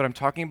exactly what I'm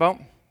talking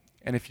about.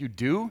 And if you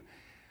do,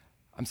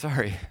 I'm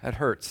sorry, that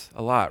hurts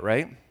a lot,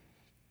 right?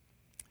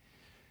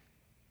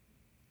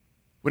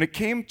 When it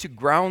came to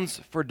grounds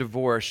for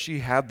divorce, she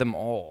had them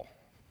all.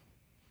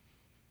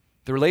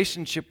 The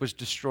relationship was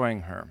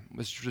destroying her,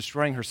 was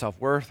destroying her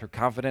self-worth, her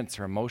confidence,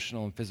 her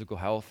emotional and physical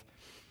health.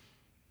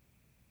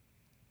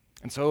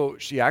 And so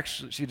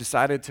she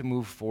decided to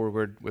move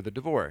forward with a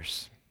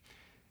divorce.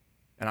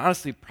 And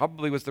honestly,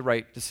 probably was the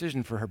right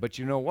decision for her, but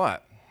you know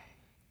what?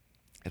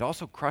 It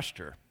also crushed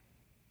her.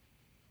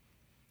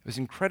 It was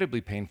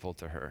incredibly painful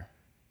to her.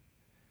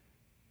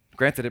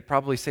 Granted, it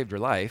probably saved her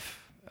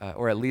life,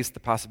 or at least the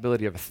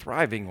possibility of a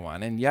thriving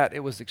one, and yet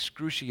it was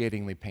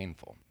excruciatingly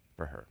painful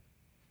for her.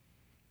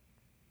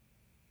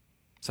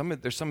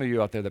 There's some of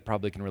you out there that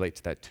probably can relate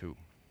to that too.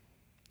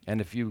 And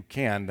if you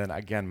can, then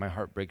again, my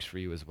heart breaks for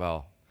you as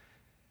well.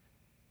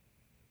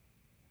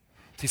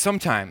 See,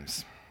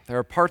 sometimes there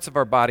are parts of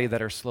our body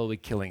that are slowly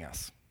killing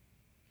us.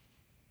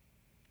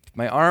 If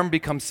my arm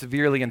becomes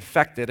severely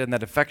infected and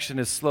that infection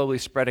is slowly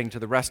spreading to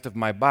the rest of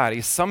my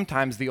body,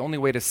 sometimes the only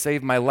way to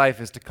save my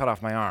life is to cut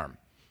off my arm.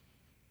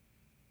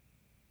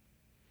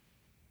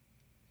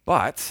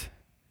 But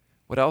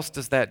what else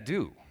does that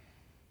do?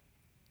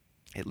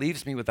 It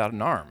leaves me without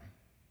an arm,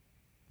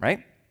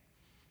 right?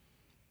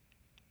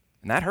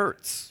 And that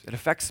hurts. It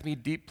affects me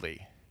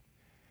deeply.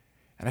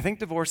 And I think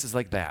divorce is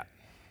like that.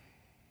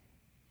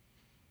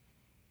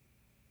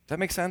 Does that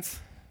make sense?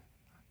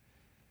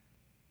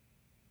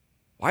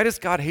 Why does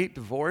God hate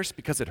divorce?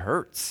 Because it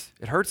hurts.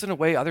 It hurts in a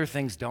way other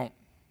things don't.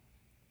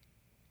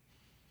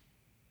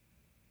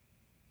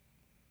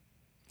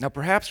 Now,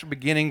 perhaps we're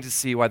beginning to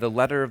see why the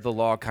letter of the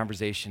law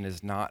conversation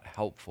is not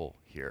helpful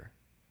here.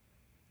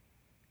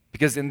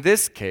 Because in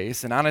this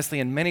case, and honestly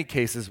in many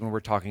cases when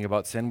we're talking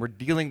about sin, we're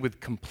dealing with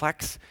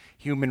complex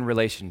human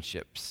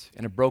relationships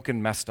in a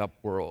broken, messed up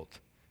world.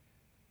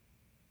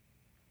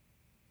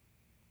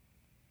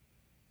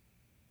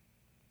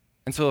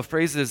 And so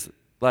phrases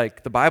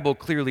like the Bible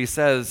clearly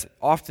says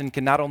often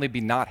can not only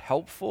be not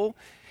helpful,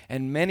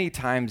 and many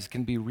times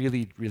can be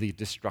really, really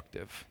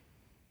destructive.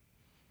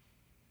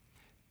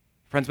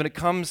 Friends, when it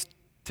comes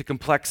to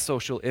complex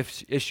social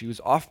issues,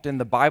 often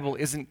the Bible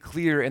isn't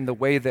clear in the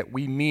way that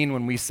we mean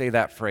when we say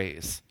that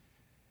phrase.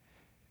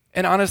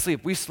 And honestly,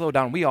 if we slow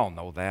down, we all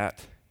know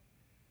that.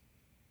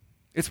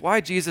 It's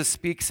why Jesus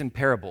speaks in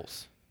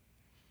parables.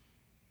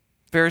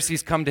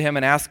 Pharisees come to him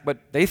and ask what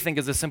they think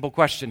is a simple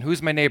question: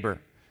 who's my neighbor?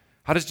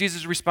 How does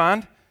Jesus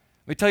respond?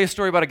 Let me tell you a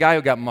story about a guy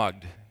who got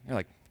mugged. You're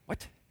like,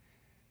 what?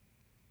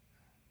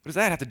 What does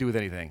that have to do with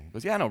anything? He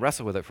goes, yeah, no,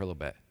 wrestle with it for a little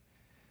bit.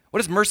 What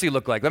does mercy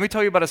look like? Let me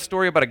tell you about a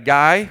story about a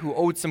guy who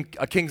owed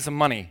a king some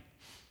money.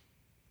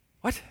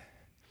 What?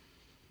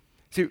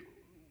 See,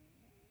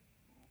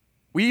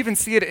 we even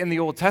see it in the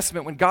Old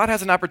Testament when God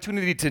has an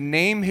opportunity to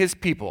name his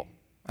people.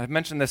 I've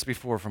mentioned this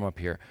before from up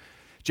here.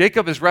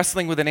 Jacob is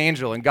wrestling with an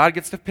angel, and God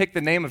gets to pick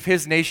the name of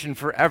his nation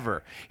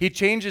forever. He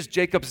changes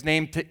Jacob's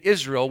name to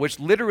Israel,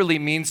 which literally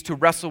means to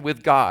wrestle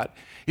with God.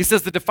 He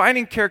says the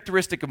defining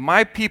characteristic of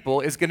my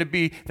people is going to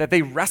be that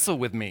they wrestle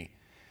with me,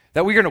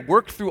 that we're going to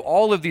work through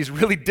all of these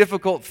really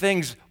difficult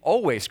things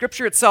always.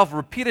 Scripture itself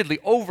repeatedly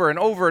over and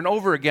over and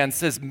over again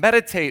says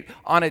meditate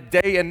on it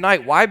day and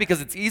night. Why? Because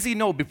it's easy?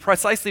 No,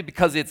 precisely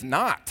because it's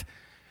not.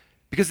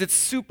 Because it's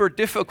super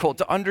difficult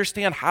to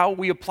understand how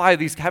we apply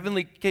these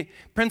heavenly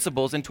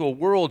principles into a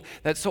world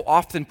that so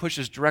often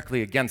pushes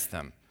directly against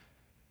them.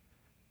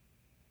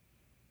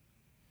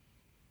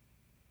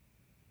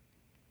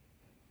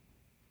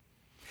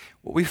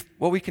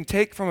 What we can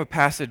take from a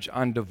passage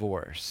on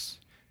divorce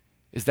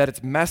is that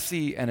it's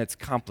messy and it's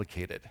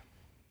complicated.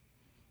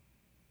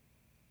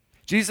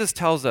 Jesus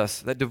tells us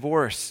that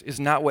divorce is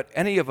not what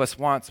any of us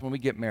wants when we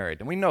get married,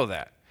 and we know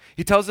that.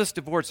 He tells us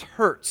divorce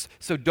hurts,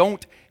 so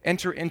don't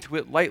enter into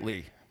it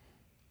lightly.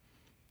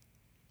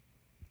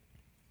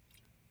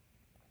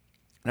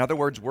 In other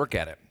words, work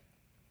at it.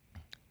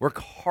 Work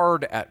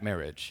hard at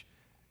marriage.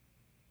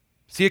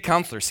 See a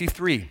counselor, see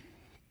 3,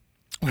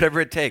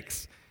 whatever it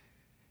takes.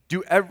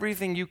 Do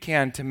everything you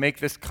can to make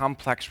this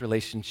complex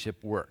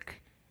relationship work.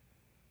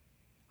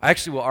 I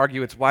actually will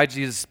argue it's why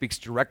Jesus speaks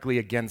directly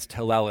against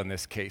Hillel in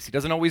this case. He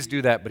doesn't always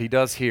do that, but he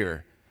does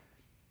here.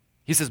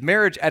 He says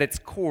marriage at its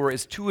core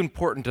is too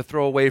important to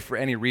throw away for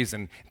any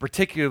reason,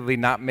 particularly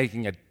not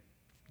making a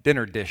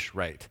dinner dish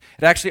right.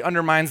 It actually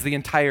undermines the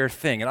entire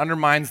thing. It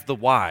undermines the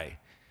why.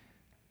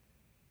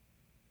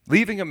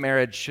 Leaving a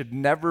marriage should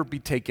never be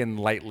taken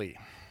lightly.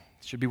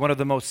 It should be one of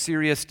the most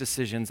serious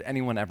decisions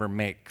anyone ever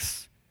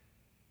makes.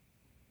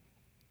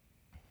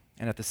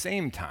 And at the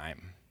same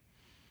time,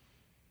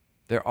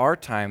 there are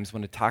times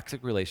when a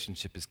toxic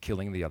relationship is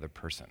killing the other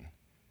person.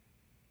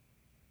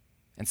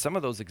 And some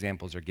of those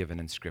examples are given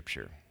in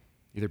Scripture.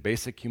 Either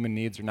basic human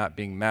needs are not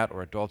being met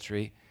or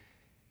adultery.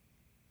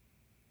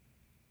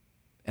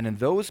 And in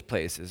those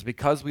places,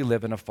 because we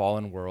live in a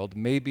fallen world,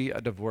 maybe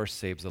a divorce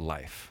saves a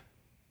life.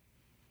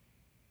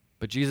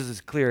 But Jesus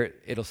is clear,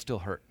 it'll still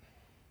hurt.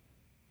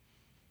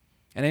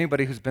 And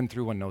anybody who's been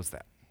through one knows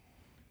that,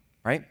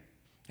 right?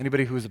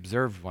 Anybody who's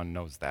observed one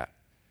knows that.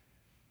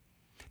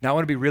 Now, I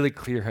want to be really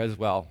clear as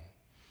well.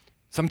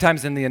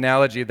 Sometimes in the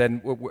analogy then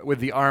with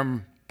the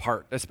arm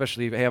part,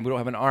 especially, hey, we don't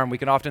have an arm, we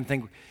can often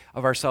think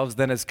of ourselves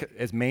then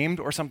as maimed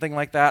or something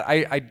like that.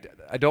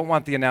 I don't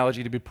want the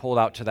analogy to be pulled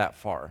out to that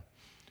far.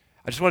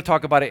 I just want to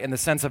talk about it in the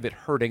sense of it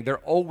hurting. There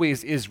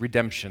always is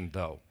redemption,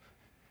 though.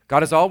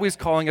 God is always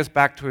calling us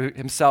back to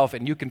himself,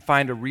 and you can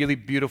find a really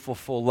beautiful,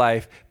 full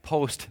life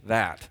post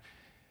that.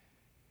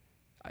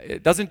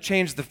 It doesn't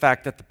change the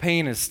fact that the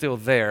pain is still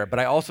there, but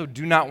I also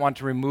do not want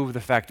to remove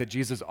the fact that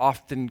Jesus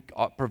often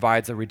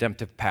provides a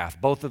redemptive path.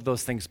 Both of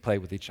those things play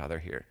with each other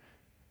here.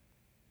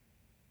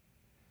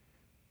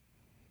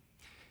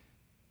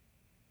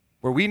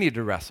 Where we need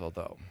to wrestle,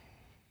 though,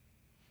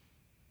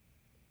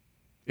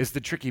 is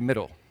the tricky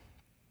middle.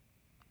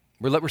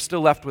 We're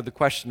still left with the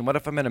question, what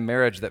if I'm in a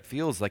marriage that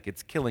feels like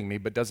it's killing me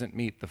but doesn't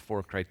meet the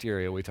 4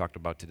 criteria we talked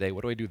about today?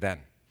 What do I do then?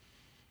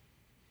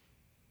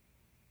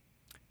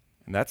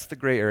 And that's the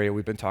gray area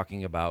we've been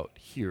talking about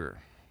here.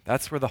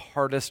 That's where the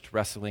hardest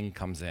wrestling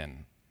comes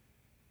in.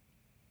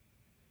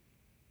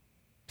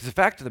 Because the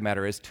fact of the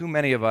matter is, too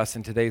many of us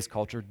in today's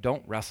culture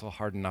don't wrestle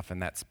hard enough in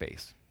that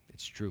space.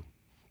 It's true.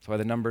 That's why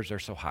the numbers are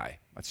so high.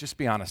 Let's just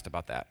be honest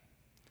about that.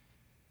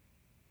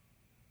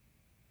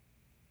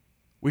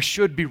 We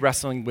should be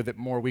wrestling with it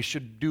more. We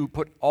should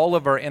put all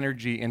of our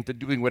energy into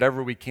doing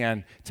whatever we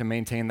can to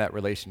maintain that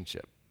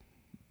relationship.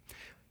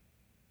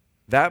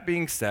 That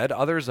being said,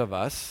 others of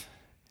us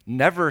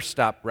never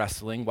stop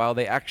wrestling while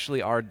they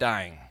actually are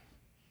dying.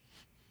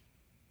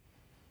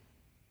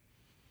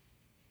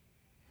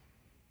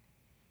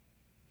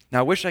 Now,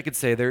 I wish I could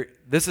say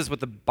this is what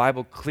the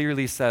Bible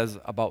clearly says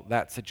about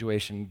that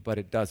situation, but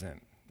it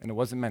doesn't, and it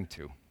wasn't meant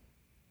to.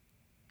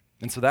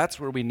 And so that's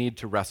where we need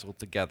to wrestle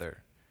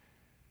together.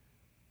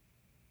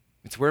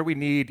 It's where we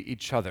need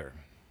each other.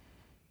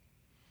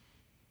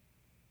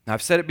 Now,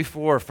 I've said it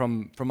before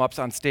from up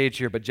on stage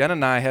here, but Jen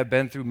and I have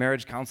been through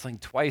marriage counseling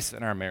twice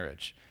in our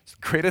marriage. It's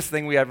the greatest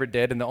thing we ever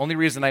did, and the only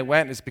reason I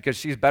went is because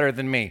she's better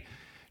than me.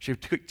 She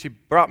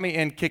brought me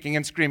in kicking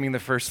and screaming the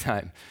first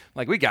time. I'm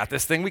like, we got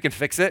this thing, we can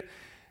fix it.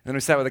 And then we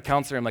sat with a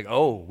counselor, I'm like,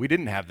 oh, we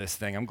didn't have this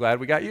thing. I'm glad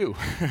we got you,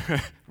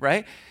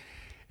 right?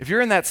 If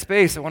you're in that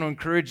space, I want to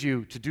encourage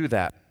you to do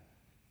that.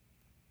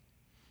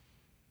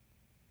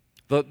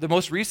 The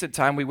most recent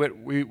time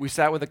we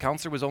sat with a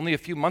counselor was only a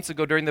few months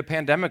ago during the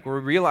pandemic, where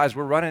we realized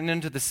we're running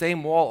into the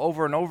same wall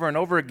over and over and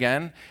over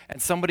again,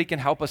 and somebody can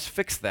help us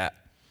fix that.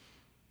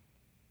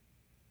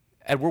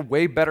 And we're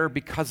way better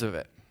because of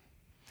it.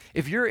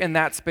 If you're in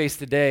that space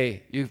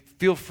today, you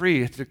feel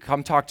free to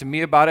come talk to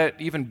me about it.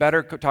 Even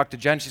better, talk to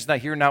Jen. She's not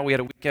here now. We had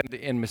a weekend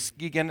in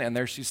Muskegon,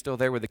 and she's still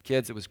there with the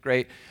kids. It was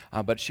great,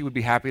 but she would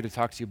be happy to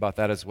talk to you about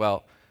that as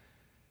well.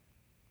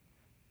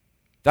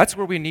 That's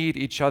where we need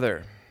each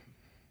other.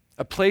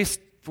 A place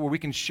where we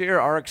can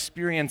share our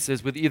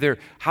experiences with either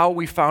how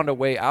we found a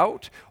way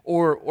out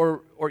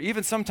or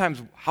even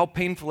sometimes how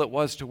painful it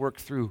was to work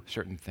through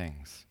certain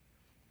things.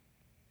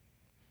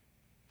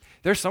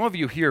 There's some of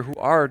you here who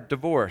are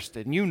divorced,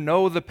 and you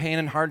know the pain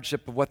and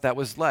hardship of what that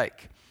was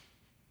like.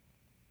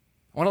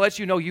 I want to let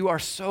you know you are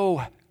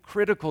so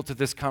critical to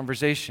this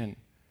conversation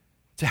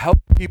to help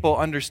people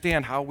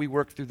understand how we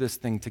work through this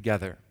thing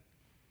together.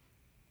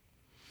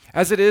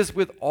 As it is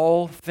with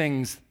all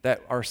things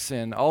that are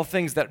sin, all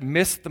things that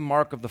miss the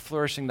mark of the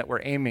flourishing that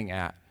we're aiming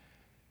at,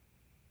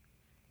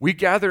 we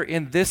gather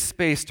in this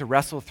space to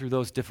wrestle through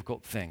those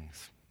difficult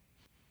things.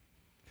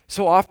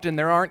 So often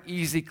there aren't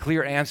easy,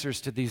 clear answers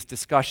to these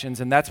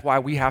discussions, and that's why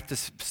we have to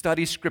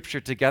study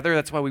Scripture together.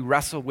 That's why we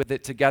wrestle with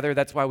it together.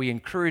 That's why we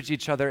encourage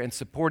each other and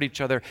support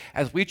each other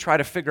as we try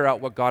to figure out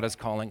what God is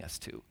calling us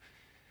to.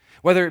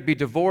 Whether it be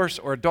divorce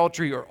or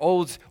adultery or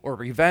oaths or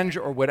revenge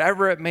or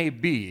whatever it may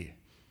be,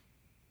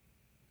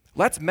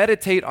 let's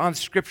meditate on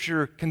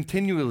Scripture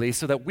continually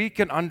so that we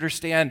can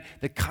understand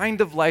the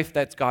kind of life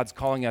that God's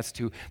calling us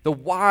to, the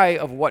why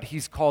of what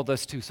He's called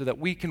us to, so that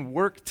we can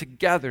work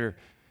together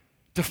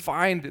to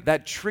find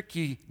that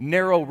tricky,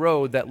 narrow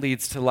road that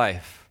leads to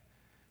life.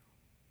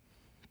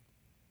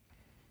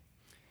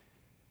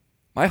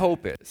 My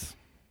hope is,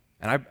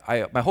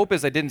 my hope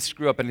is I didn't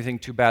screw up anything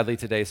too badly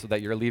today so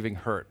that you're leaving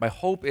hurt. My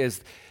hope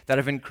is that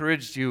I've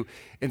encouraged you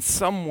in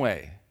some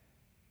way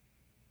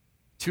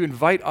to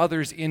invite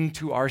others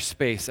into our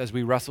space as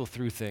we wrestle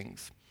through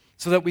things,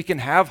 so that we can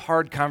have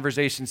hard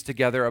conversations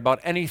together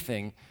about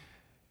anything,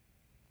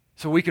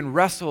 so we can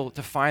wrestle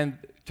to find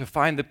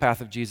the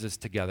path of Jesus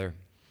together.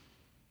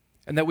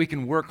 And that we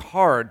can work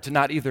hard to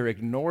not either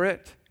ignore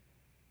it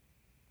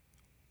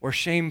or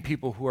shame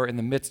people who are in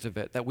the midst of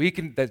it. That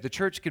the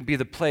church can be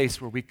the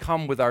place where we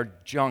come with our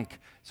junk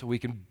so we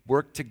can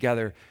work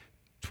together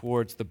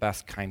towards the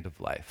best kind of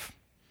life.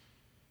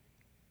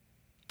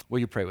 Will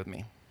you pray with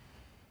me?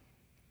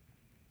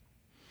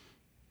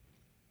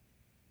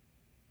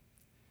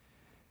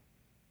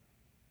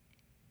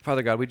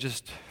 Father God, we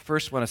just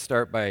first want to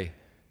start by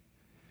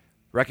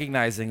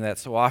recognizing that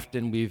so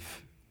often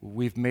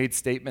we've made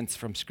statements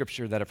from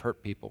Scripture that have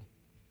hurt people.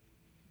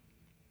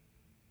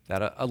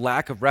 That a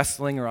lack of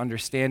wrestling or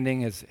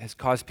understanding has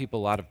caused people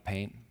a lot of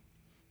pain.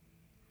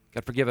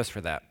 God, forgive us for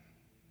that.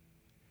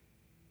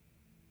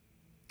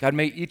 God,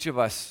 may each of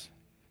us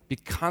be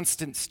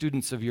constant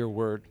students of your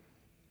word,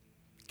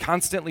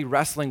 constantly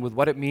wrestling with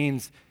what it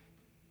means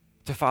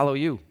to follow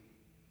you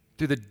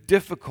through the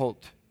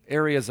difficult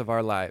areas of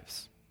our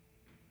lives.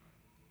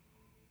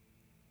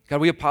 God,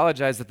 we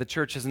apologize that the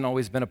church hasn't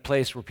always been a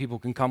place where people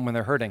can come when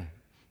they're hurting.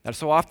 That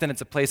so often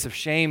it's a place of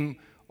shame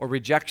or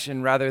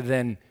rejection rather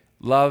than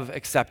love,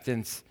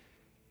 acceptance,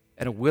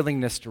 and a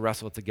willingness to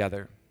wrestle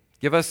together.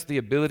 Give us the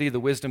ability, the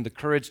wisdom, the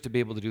courage to be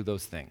able to do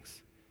those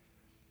things.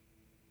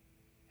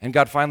 And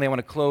God, finally, I want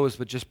to close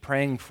with just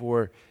praying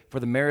for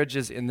the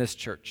marriages in this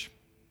church,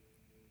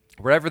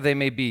 wherever they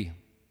may be.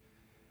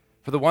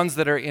 For the ones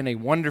that are in a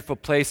wonderful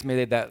place,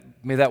 may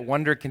that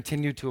wonder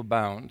continue to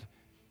abound.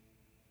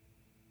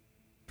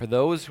 For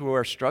those who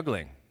are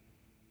struggling,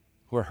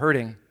 who are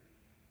hurting,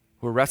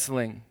 who are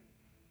wrestling,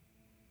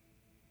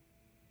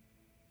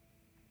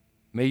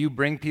 may you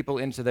bring people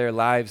into their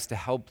lives to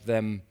help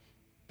them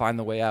find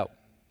the way out.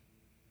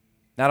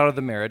 Not out of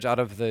the marriage, out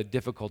of the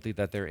difficulty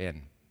that they're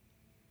in.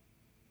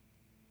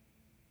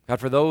 God,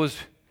 for those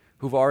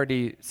who've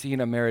already seen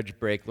a marriage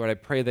break, Lord, I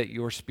pray that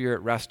your Spirit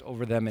rest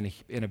over them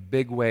in a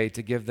big way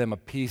to give them a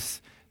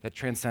peace that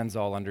transcends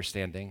all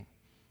understanding.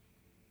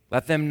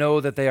 Let them know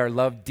that they are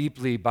loved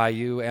deeply by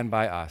you and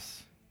by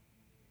us.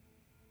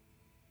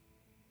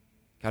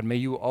 God, may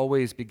you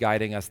always be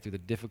guiding us through the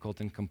difficult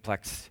and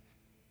complex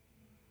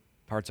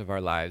parts of our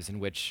lives in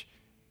which,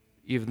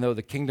 even though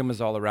the kingdom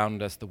is all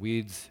around us, the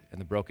weeds and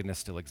the brokenness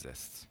still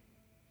exists.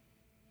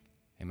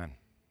 Amen.